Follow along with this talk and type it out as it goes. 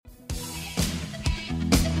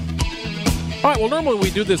All right, well, normally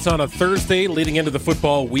we do this on a Thursday leading into the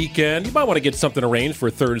football weekend. You might want to get something arranged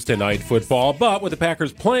for Thursday night football, but with the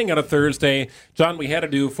Packers playing on a Thursday, John, we had to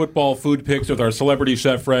do football food picks with our celebrity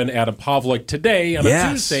chef friend Adam Pawlak today on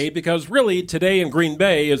a Tuesday, because really today in Green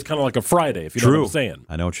Bay is kind of like a Friday, if you know what I'm saying.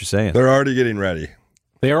 I know what you're saying. They're already getting ready.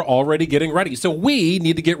 They are already getting ready. So we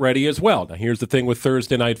need to get ready as well. Now, here's the thing with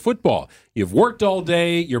Thursday night football. You've worked all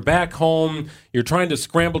day. You're back home. You're trying to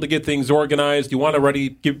scramble to get things organized. You want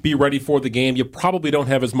to be ready for the game. You probably don't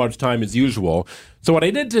have as much time as usual. So what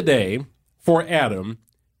I did today for Adam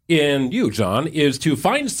and you, John, is to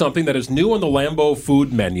find something that is new on the Lambeau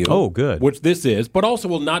food menu. Oh, good. Which this is, but also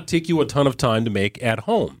will not take you a ton of time to make at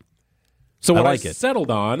home. So what I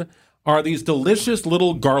settled on are these delicious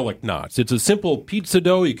little garlic knots. It's a simple pizza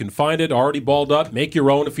dough. You can find it already balled up. Make your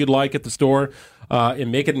own if you'd like at the store,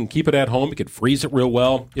 and make it and keep it at home. You can freeze it real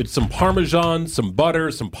well. It's some Parmesan, some butter,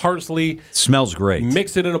 some parsley. Smells great.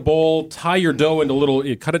 Mix it in a bowl. Tie your dough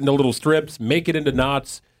cut it into little strips. Make it into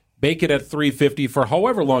knots. Bake it at 350 for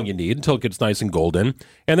however long you need until it gets nice and golden.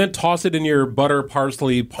 And then toss it in your butter,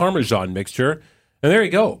 parsley, Parmesan mixture. And there you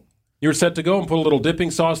go. You're set to go, and put a little dipping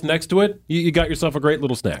sauce next to it. You got yourself a great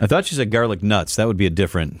little snack. I thought you said garlic nuts. That would be a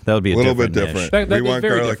little bit different. We want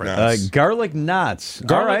garlic knots. Garlic knots.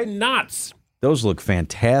 Garlic All right. knots. Those look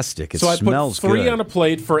fantastic. So I put 3 on a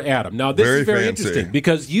plate for Adam. Now, this is very fancy. interesting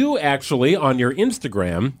because you actually, on your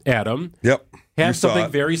Instagram, Adam, have something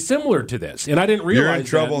very similar to this. And I didn't realize You're in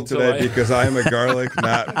trouble today because I am a garlic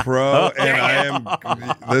knot pro, and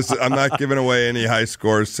I'm not giving away any high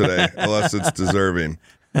scores today unless it's deserving.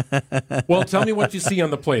 Well, tell me what you see on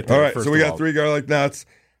the plate. All right, so we got 3 garlic knots.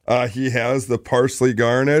 He has the parsley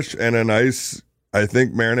garnish and a nice, I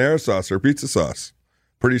think, marinara sauce or pizza sauce.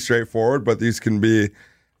 Pretty straightforward, but these can be,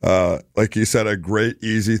 like you said, a great,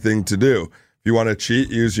 easy thing to do. If you want to cheat,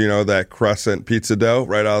 use, that crescent pizza dough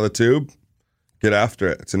right out of the tube. Get after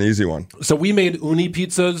it. It's an easy one. So we made uni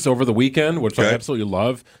pizzas over the weekend, which I absolutely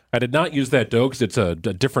love. I did not use that dough because it's a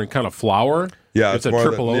different kind of flour. Yeah, it's a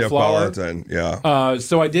triple O flour. Yeah.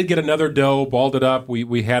 So I did get another dough, balled it up.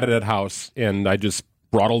 We had it at house, and I just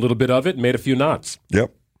brought a little bit of it and made a few knots.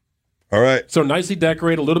 Yep. All right. So nicely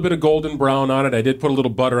decorated, a little bit of golden brown on it. I did put a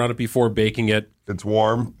little butter on it before baking it. It's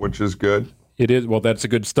warm, which is good. It is. Well, that's a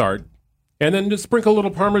good start. And then just sprinkle a little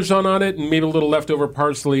Parmesan on it and maybe a little leftover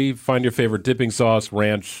parsley. Find your favorite dipping sauce,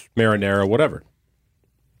 ranch, marinara, whatever.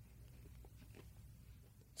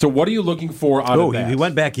 So what are you looking for out of that? He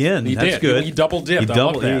went back in. That's good. He double dipped. I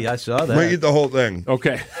love that. I saw that. We eat the whole thing.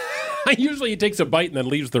 Okay. Usually he takes a bite and then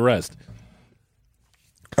leaves the rest.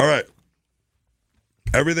 All right.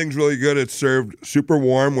 Everything's really good. It's served super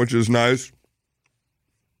warm, which is nice.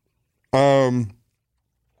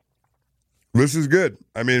 This is good.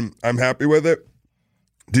 I mean, I'm happy with it.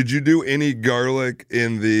 Did you do any garlic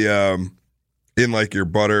in the in like your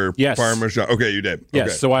butter Parmesan? Okay, you did. Yes.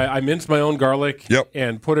 Okay. So I minced my own garlic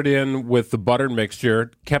and put it in with the butter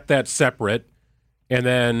mixture, kept that separate, and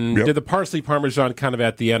then did the parsley Parmesan kind of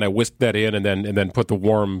at the end. I whisked that in and then put the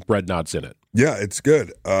warm bread knots in it. Yeah, it's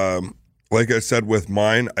good. Like I said with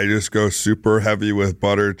mine, I just go super heavy with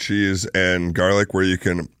butter, cheese, and garlic where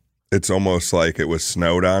it's almost like it was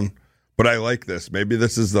snowed on. But I like this. Maybe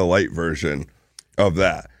this is the light version of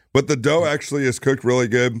that. But the dough actually is cooked really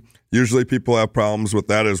good. Usually people have problems with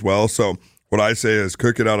that as well. So what I say is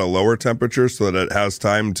cook it at a lower temperature so that it has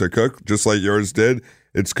time to cook, just like yours did.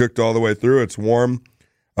 It's cooked all the way through. It's warm.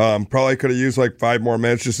 Probably could have used like 5 more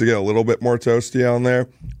minutes just to get a little bit more toasty on there.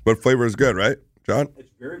 But flavor is good, right, John?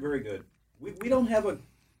 It's very, very good. We don't have a...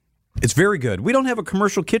 It's very good. We don't have a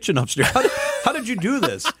commercial kitchen upstairs. How did you do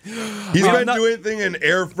this? He's been doing things in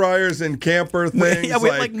air fryers and camper things. Yeah, we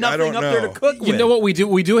have like nothing up there to cook with. You know what we do?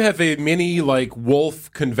 We do have a mini like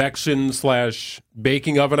Wolf convection /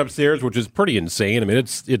 baking oven upstairs, which is pretty insane. I mean,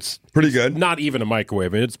 it's pretty good. Not even a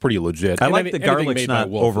microwave. I mean, it's pretty legit. I like the garlic's not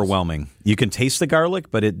overwhelming. You can taste the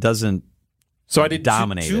garlic, but it doesn't. So I did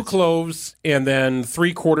dominate two cloves and then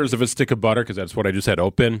 3/4 of a stick of butter because that's what I just had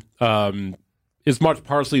open. As much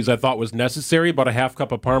parsley as I thought was necessary, about a 1/2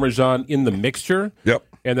 cup of Parmesan in the mixture. Yep.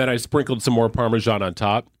 And then I sprinkled some more Parmesan on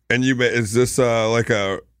top. And is this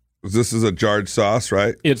this is a jarred sauce,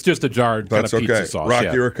 right? It's just a jarred kind of pizza sauce.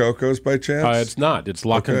 Rocky Rococo's by chance? It's not. It's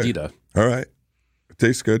La Candida. All right. It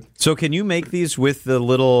tastes good. So can you make these with the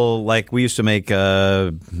little, like we used to make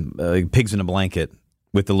pigs in a blanket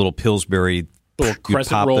with the little Pillsbury little crescent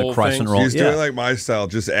pop roll the crescent things. roll. He's doing like my style,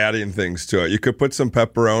 just adding things to it. You could put some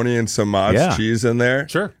pepperoni and some Mott's cheese in there.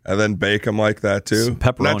 Sure. And then bake them like that too. Some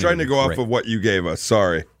pepperoni Not trying to would go be off great. of what you gave us.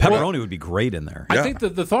 Sorry. Pepperoni would be great in there. I think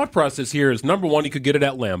that the thought process here is, number one, you could get it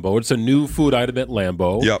at Lambeau. It's a new food item at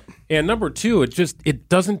Lambeau. Yep. And number two, it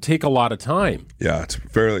doesn't take a lot of time. Yeah, it's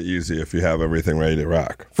fairly easy if you have everything ready to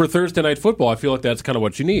rock. For Thursday Night Football, I feel like that's kind of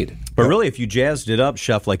what you need. But really, if you jazzed it up,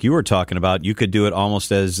 Chef, like you were talking about, you could do it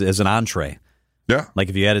almost as an entree. Yeah. Like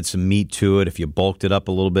if you added some meat to it, if you bulked it up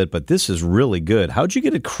a little bit. But this is really good. How'd you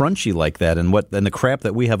get it crunchy like that? And the crap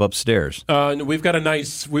that we have upstairs? We've got a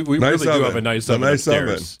nice. We Nice really oven. do have a nice It's oven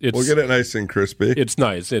upstairs. oven. We'll get it nice and crispy. It's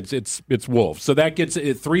nice. It's Wolf. So that gets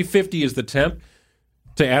it. 350 is the temp.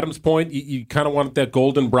 To Adam's point, you kind of want that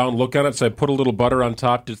golden brown look on it, so I put a little butter on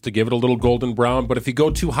top just to give it a little golden brown. But if you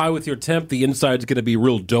go too high with your temp, the inside's going to be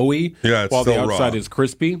real doughy, Yeah, it's while the still raw. outside is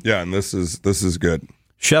crispy. Yeah, and this is good.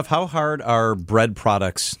 Chef, how hard are bread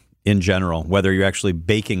products in general, whether you're actually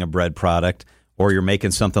baking a bread product or you're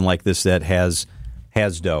making something like this that has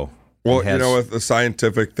dough? Well, with the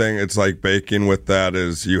scientific thing, it's like baking with that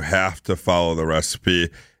is you have to follow the recipe.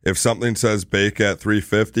 If something says bake at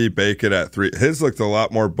 350, bake it at 3. His looked a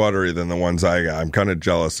lot more buttery than the ones I got. I'm kind of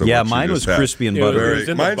jealous of Yeah, what you mine just was had. crispy and It was buttery. in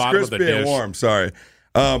the Mine's bottom of the crispy and dish. warm, sorry.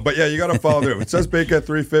 But yeah, you got to follow through. If it says bake at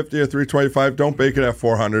 350 or 325, don't bake it at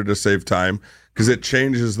 400 to save time because it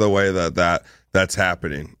changes the way that's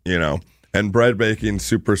happening, And bread baking,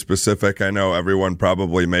 super specific. I know everyone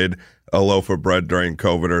probably made a loaf of bread during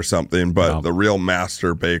COVID or something, but the real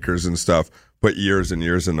master bakers and stuff put years and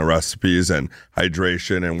years in the recipes and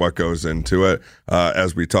hydration and what goes into it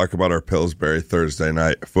as we talk about our Pillsbury Thursday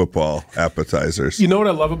night football appetizers. You know what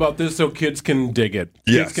I love about this? So kids can dig it.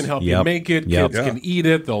 Kids Yes. can help Yep. you make it. Yep. Kids can eat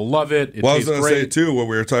it. They'll love it. It Well, I was tastes going to say, great. too, when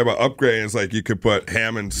we were talking about upgrading, it's like you could put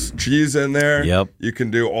ham and cheese in there. Yep. You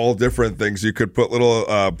can do all different things. You could put little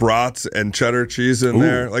brats and cheddar cheese in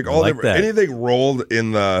there. Like all like different. that. Anything rolled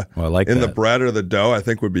in the that. bread or the dough, I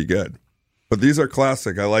think would be good. But these are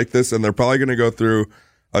classic. I like this, and they're probably going to go through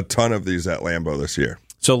a ton of these at Lambeau this year.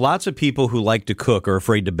 So lots of people who like to cook are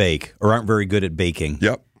afraid to bake or aren't very good at baking.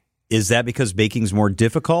 Yep. Is that because baking's more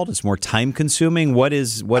difficult? It's more time consuming? What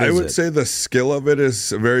is I it? would say the skill of it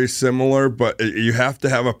is very similar, but you have to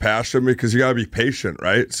have a passion because you got to be patient,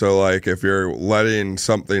 right? So, like, if you're letting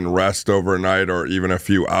something rest overnight or even a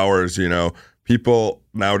few hours, people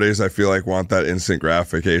nowadays, I feel like, want that instant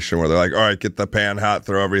gratification where they're like, all right, get the pan hot,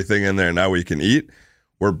 throw everything in there, now we can eat.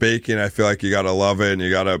 Where baking, I feel like you got to love it and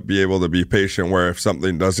you got to be able to be patient where if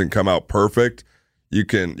something doesn't come out perfect,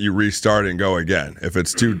 you restart and go again. If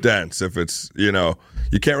it's too dense, if it's, you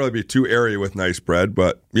can't really be too airy with nice bread,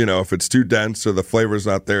 but, if it's too dense or the flavor's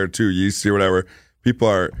not there, too yeasty or whatever, people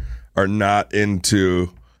are not into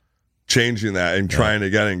changing that and trying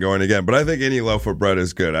again and going again. But I think any loaf of bread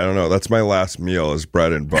is good. I don't know. That's my last meal is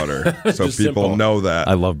bread and butter. So people simple. know that.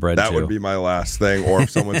 I love bread, That too. would be my last thing. Or if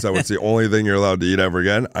someone said it's the only thing you're allowed to eat ever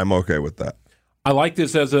again, I'm okay with that. I like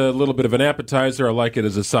this as a little bit of an appetizer. I like it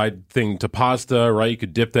as a side thing to pasta, right? You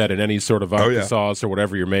could dip that in any sort of vodka sauce or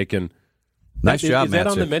whatever you're making. Nice job, Is that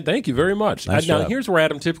on the Matsu. menu? Thank you very much. Nice Now, job. here's where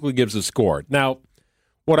Adam typically gives a score. Now,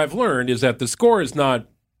 what I've learned is that the score is not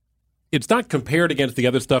compared against the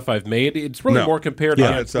other stuff I've made. It's really No. more compared Yeah.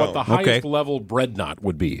 against Its what the own. highest Okay. level bread knot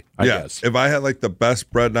would be, I guess. If I had like the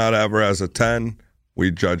best bread knot ever as a 10, we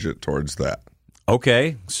judge it towards that.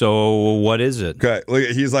 Okay, so what is it? Okay, look,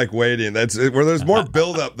 he's like waiting. That's where there's more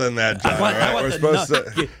buildup than that, John. I want all right? We're the supposed nut.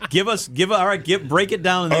 to. All right, break it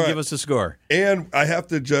down and then All right. give us a score. And I have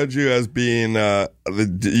to judge you as being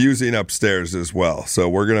using upstairs as well. So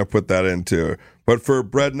we're going to put that into. But for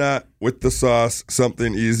bread knot with the sauce,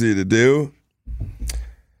 something easy to do.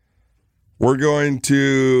 We're going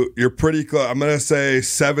to. You're pretty close. I'm going to say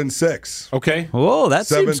 7.6. Okay. Whoa, that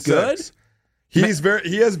 7.6. seems good. He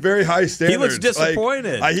has very high standards. looks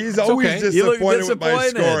disappointed. He's always okay. You look disappointed with my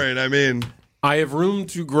disappointed. scoring. I mean, I have room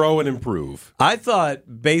to grow and improve. I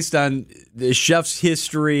thought, based on the chef's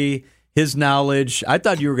history, his knowledge, I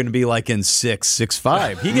thought you were going to be like in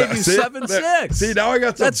 6.5. He gave you 7.6. See, now I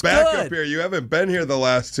got some That's backup good. here. You haven't been here the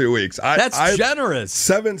last 2 weeks. That's generous.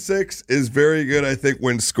 7.6 is very good, I think,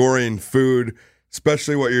 when scoring food,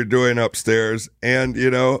 especially what you're doing upstairs. And,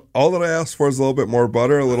 all that I asked for is a little bit more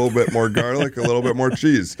butter, a little bit more garlic, a little bit more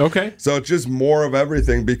cheese. Okay. So it's just more of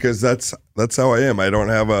everything because that's how I am. I don't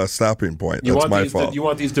have a stopping point. That's my fault. You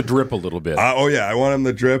want these to drip a little bit. Oh, yeah. I want them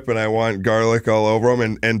to drip, and I want garlic all over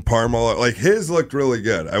them and parm all over. Like, his looked really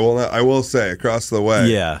good. I will say, across the way.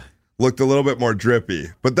 Yeah. Looked a little bit more drippy.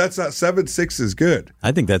 But that's not 7.6 is good.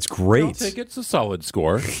 I think that's I'll great. take it's a solid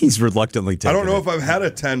score. He's reluctantly taking I don't know it. if I've had a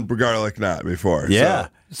 10 garlic knot before. Yeah.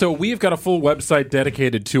 So So we've got a full website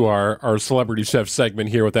dedicated to our celebrity chef segment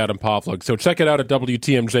here with Adam Pawlak. So check it out at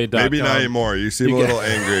WTMJ.com. Maybe not anymore. You seem a little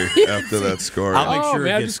angry after that score. I'll make sure it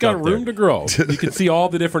man, gets just got up room there. to grow. You can see all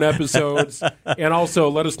the different episodes. And also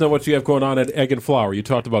let us know what you have going on at Egg and Flour. You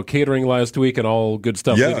talked about catering last week and all good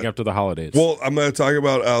stuff leading up to the holidays. Well, I'm going to talk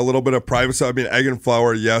about a little bit of private stuff. I mean, Egg and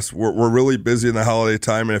Flour, yes, we're really busy in the holiday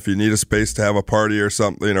time. And if you need a space to have a party or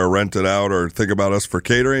something or rent it out or think about us for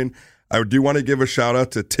catering, I do want to give a shout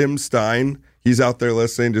out to Tim Stein. He's out there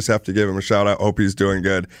listening. Just have to give him a shout out. Hope he's doing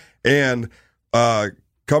good. And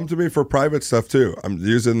come to me for private stuff too. I'm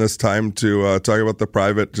using this time to talk about the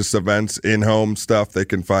private just events, in-home stuff. They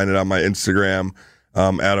can find it on my Instagram,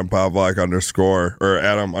 Adam Pawlak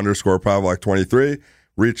 _ Pawlak 23.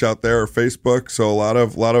 Reach out there or Facebook. So a lot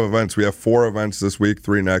of events. We have 4 events this week,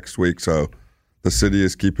 3 next week. So the city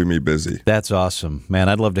is keeping me busy. That's awesome, man.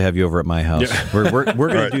 I'd love to have you over at my house. Yeah. We're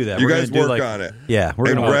going to do that. You we're guys work on it. Yeah,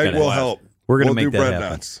 and Greg will help. We're going to make do that bread happen.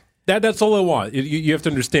 nuts. That's all I want. You have to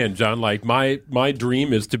understand, John. Like my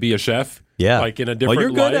dream is to be a chef. Yeah, like in a different. Well,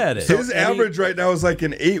 you're good life. at it. So His average right now is like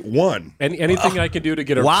an 8.1. And anything I can do to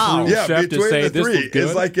get a Wow. true Yeah, chef to between say the this 3 was good.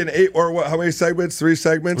 is like an 8 or what? How many segments? 3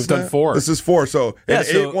 segments. We've done 4. This is 4. So Yeah, an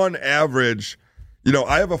so- 8.1 average. You know,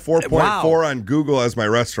 I have a 4.4 Wow. on Google as my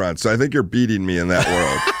restaurant, so I think you're beating me in that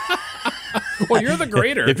world. Well, you're the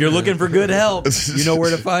greater. If you're looking for good help, you know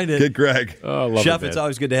where to find it. Get Greg. Oh, I love Chef, it, it's man.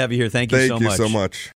 always good to have you here. Thank you Thank so you much. so much.